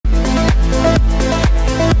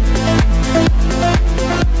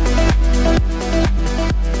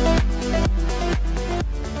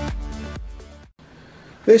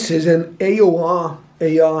This is an AOR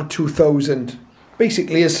AR2000,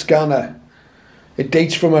 basically a scanner. It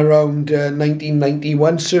dates from around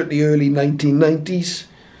 1991, certainly early 1990s.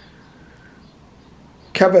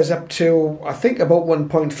 Covers up to, I think, about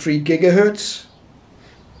 1.3 gigahertz.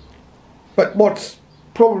 But what's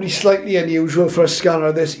probably slightly unusual for a scanner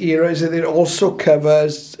of this era is that it also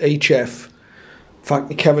covers HF. In fact,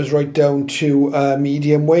 it covers right down to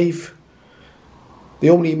medium wave. The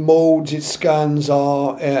only modes it scans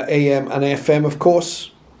are AM and FM, of course.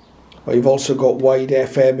 But you've also got wide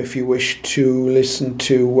FM if you wish to listen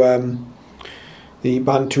to the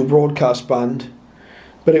Band 2 broadcast band.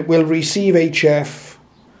 But it will receive HF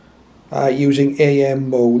using AM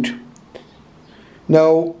mode.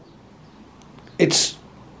 Now, it's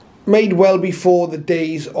made well before the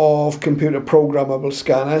days of computer programmable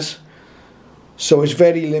scanners. So it's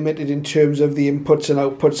very limited in terms of the inputs and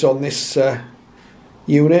outputs on this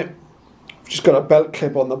unit. Just got a belt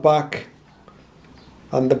clip on the back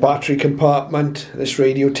and the battery compartment. This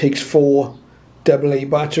radio takes 4 AA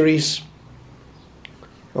batteries.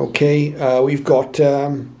 Okay, we've got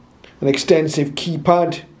an extensive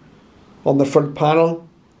keypad on the front panel,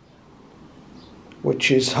 which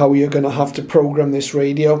is how you're going to have to program this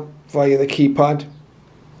radio, via the keypad.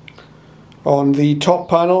 On the top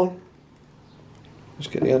panel, let's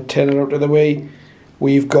get the antenna out of the way,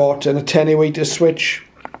 we've got an attenuator switch,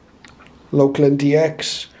 local and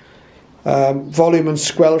DX, volume and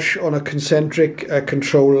squelch on a concentric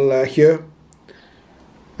control here,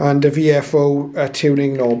 and a VFO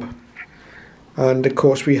tuning knob. And of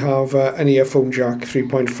course we have an earphone jack,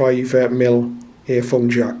 3.5mm earphone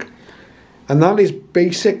jack. And that is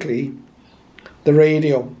basically the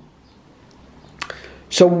radio.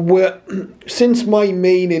 So since my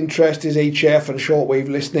main interest is HF and shortwave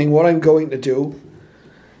listening, what I'm going to do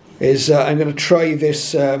is I'm going to try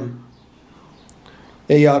this AR2000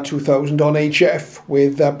 on HF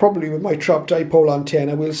with probably with my trap dipole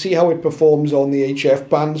antenna. We'll see how it performs on the HF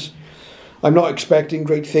bands. I'm not expecting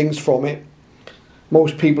great things from it.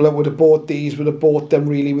 Most people that would have bought these would have bought them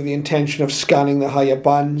really with the intention of scanning the higher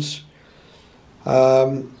bands.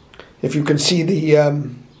 If you can see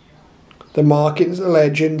the markings, the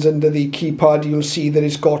legends under the keypad, you'll see that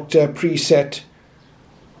it's got preset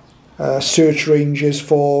search ranges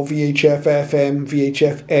for VHF FM,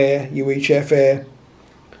 VHF Air, UHF Air,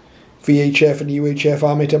 VHF and UHF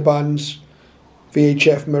amateur bands,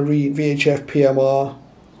 VHF Marine, VHF PMR,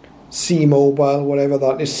 C Mobile, whatever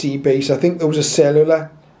that is, C base. I think those are cellular,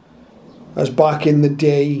 as back in the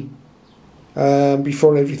day,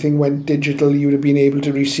 before everything went digital, you would have been able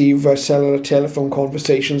to receive cellular telephone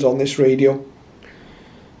conversations on this radio.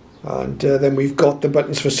 And then we've got the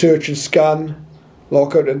buttons for search and scan,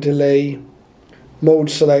 lockout and delay, mode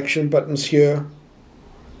selection buttons here.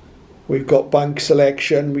 We've got bank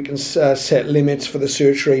selection. We can set limits for the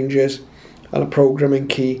search ranges, and a programming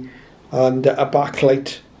key, and a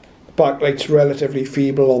backlight. The backlight's relatively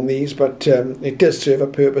feeble on these, but it does serve a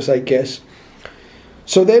purpose, I guess.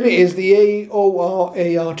 So then it is the AOR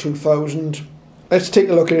AR2000. Let's take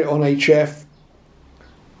a look at it on HF.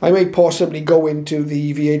 I may possibly go into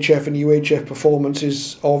the VHF and UHF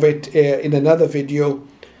performances of it in another video,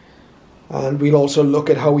 and we'll also look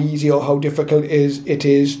at how easy or how difficult it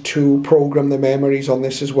is to program the memories on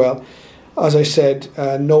this as well. As I said,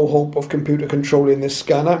 no hope of computer controlling this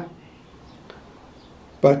scanner,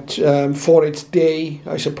 but for its day,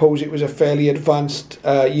 I suppose it was a fairly advanced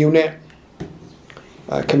unit.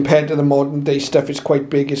 Compared to the modern day stuff, it's quite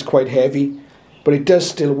big, it's quite heavy, but it does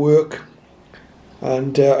still work.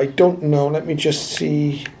 And I don't know, let me just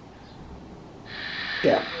see.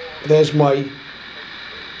 Yeah, there's my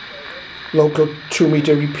local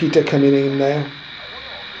 2-meter repeater coming in there,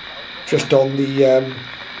 just on the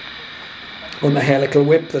helical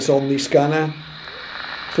whip that's on the scanner.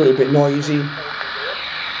 It's a little bit noisy,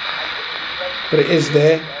 but it is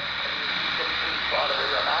there.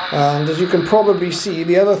 And as you can probably see,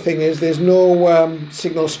 the other thing is there's no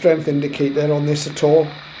signal strength indicator on this at all.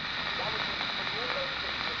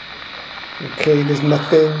 Okay, there's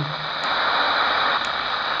nothing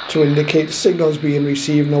to indicate the signals being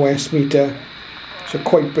received, no S meter. It's a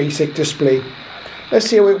quite basic display. Let's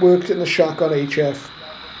see how it works in the shack on HF.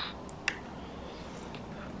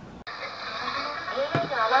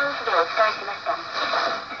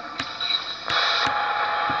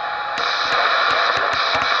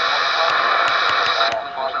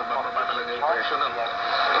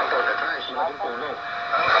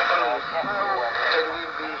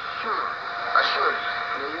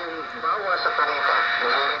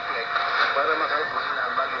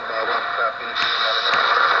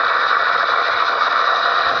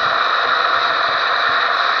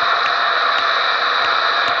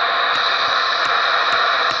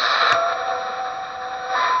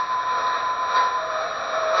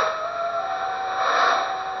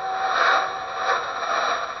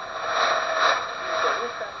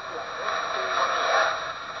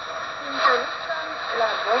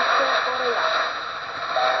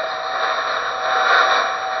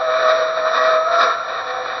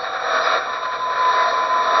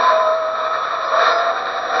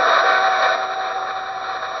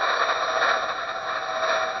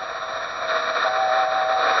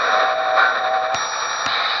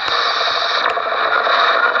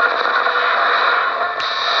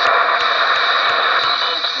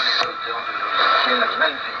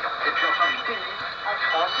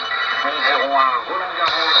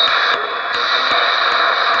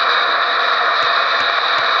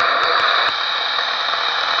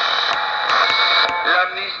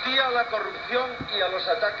 corrupción y a los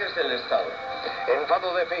ataques del Estado.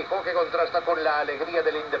 Enfado de Feijóo que contrasta con la alegría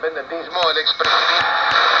del independentismo. El expresidente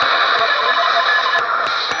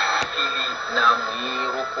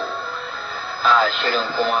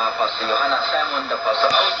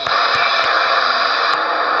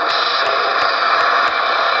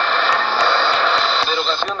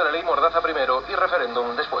derogación de la ley Mordaza primero y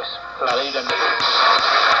referéndum después. La ley del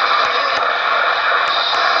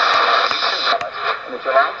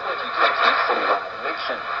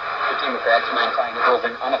The Democrats maintain it was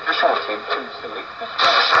an unofficial attempt to select the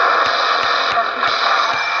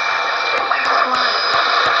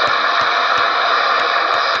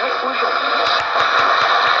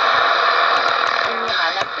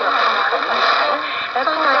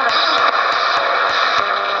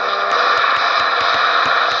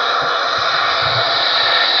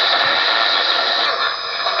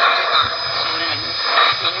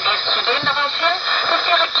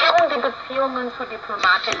Für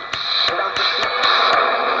Diplomaten.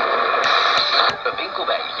 De winkel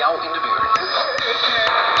bij jou in de buurt.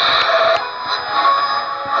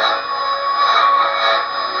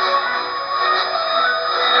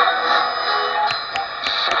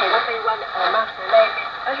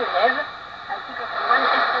 À Genève, ainsi que Taïwan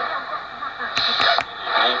espérait encore pouvoir participer.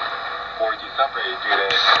 Pour du sapé, du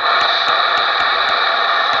lait.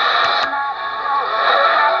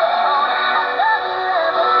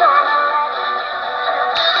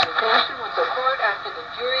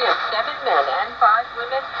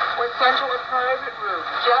 Sent to a private room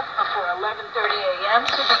just before 11:30 a.m.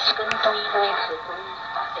 to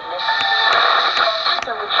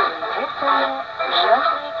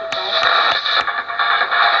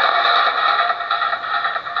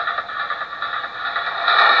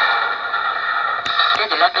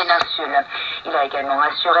de la péninsule. Il a également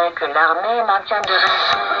assuré que l'armée maintient de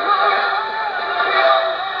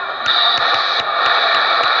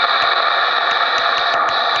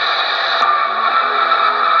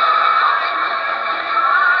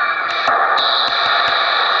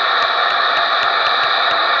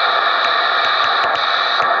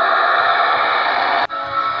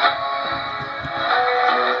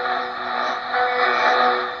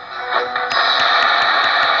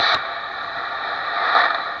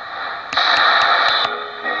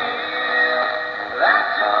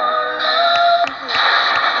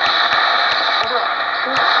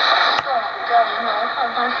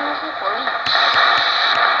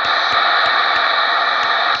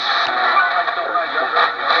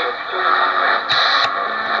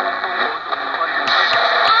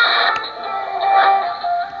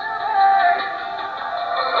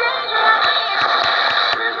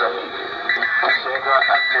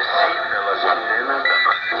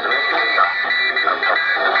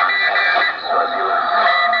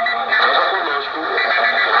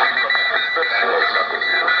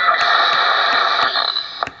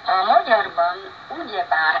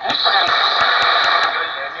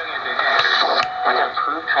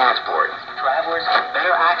transport, travelers get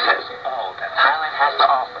better access to all that Thailand has to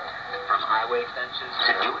offer, from highway extensions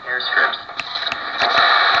to new airstrips.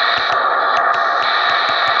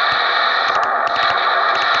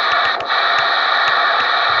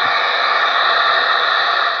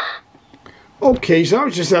 Okay, so that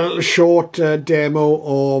was just a little short demo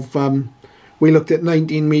of, we looked at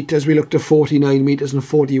 19 meters, we looked at 49 meters and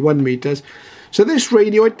 41 meters. So this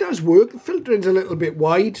radio, it does work. The filtering's a little bit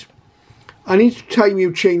wide. And each time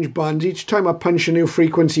you change bands, each time I punch a new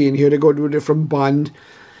frequency in here to go to a different band,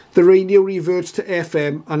 the radio reverts to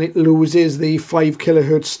FM and it loses the 5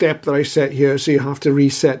 kilohertz step that I set here, so you have to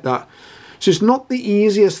reset that. So it's not the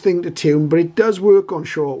easiest thing to tune, but it does work on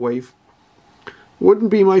shortwave. Wouldn't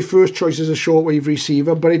be my first choice as a shortwave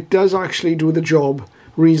receiver, but it does actually do the job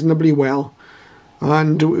reasonably well.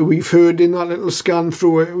 And we've heard in that little scan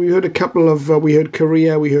through it, we heard a couple of, we heard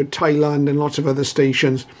Korea, we heard Thailand and lots of other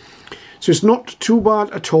stations. So it's not too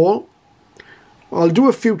bad at all. I'll do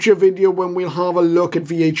a future video when we'll have a look at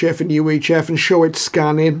VHF and UHF and show it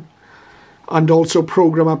scanning and also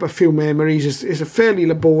program up a few memories. It's a fairly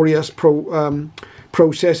laborious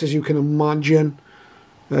process, as you can imagine,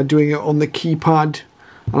 doing it on the keypad.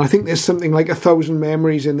 And I think there's something like 1,000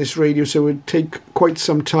 memories in this radio, so it would take quite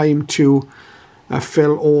some time to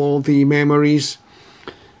fill all the memories.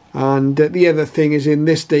 And the other thing is, in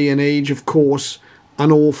this day and age, of course,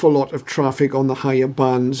 an awful lot of traffic on the higher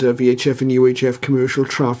bands, VHF and UHF commercial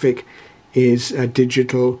traffic, is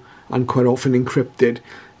digital and quite often encrypted.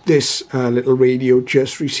 This little radio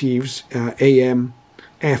just receives AM,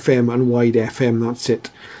 FM and wide FM, that's it.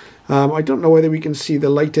 I don't know whether we can see the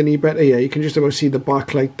light any better. Yeah, you can just about see the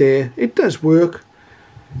backlight there. It does work.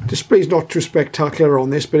 Display's not too spectacular on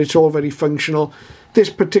this, but it's all very functional. This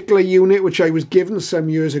particular unit, which I was given some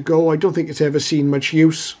years ago, I don't think it's ever seen much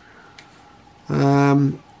use.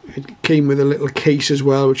 It came with a little case as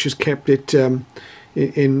well, which has kept it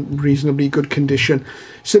in reasonably good condition.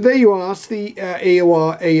 So there you are. That's the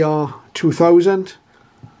AOR AR2000.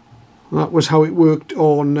 That was how it worked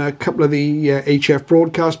on a couple of the HF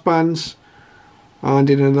broadcast bands. And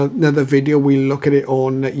in another video we'll look at it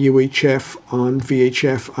on UHF and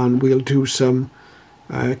VHF, and we'll do some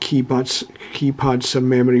keypads, some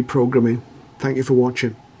memory programming. Thank you for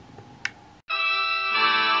watching.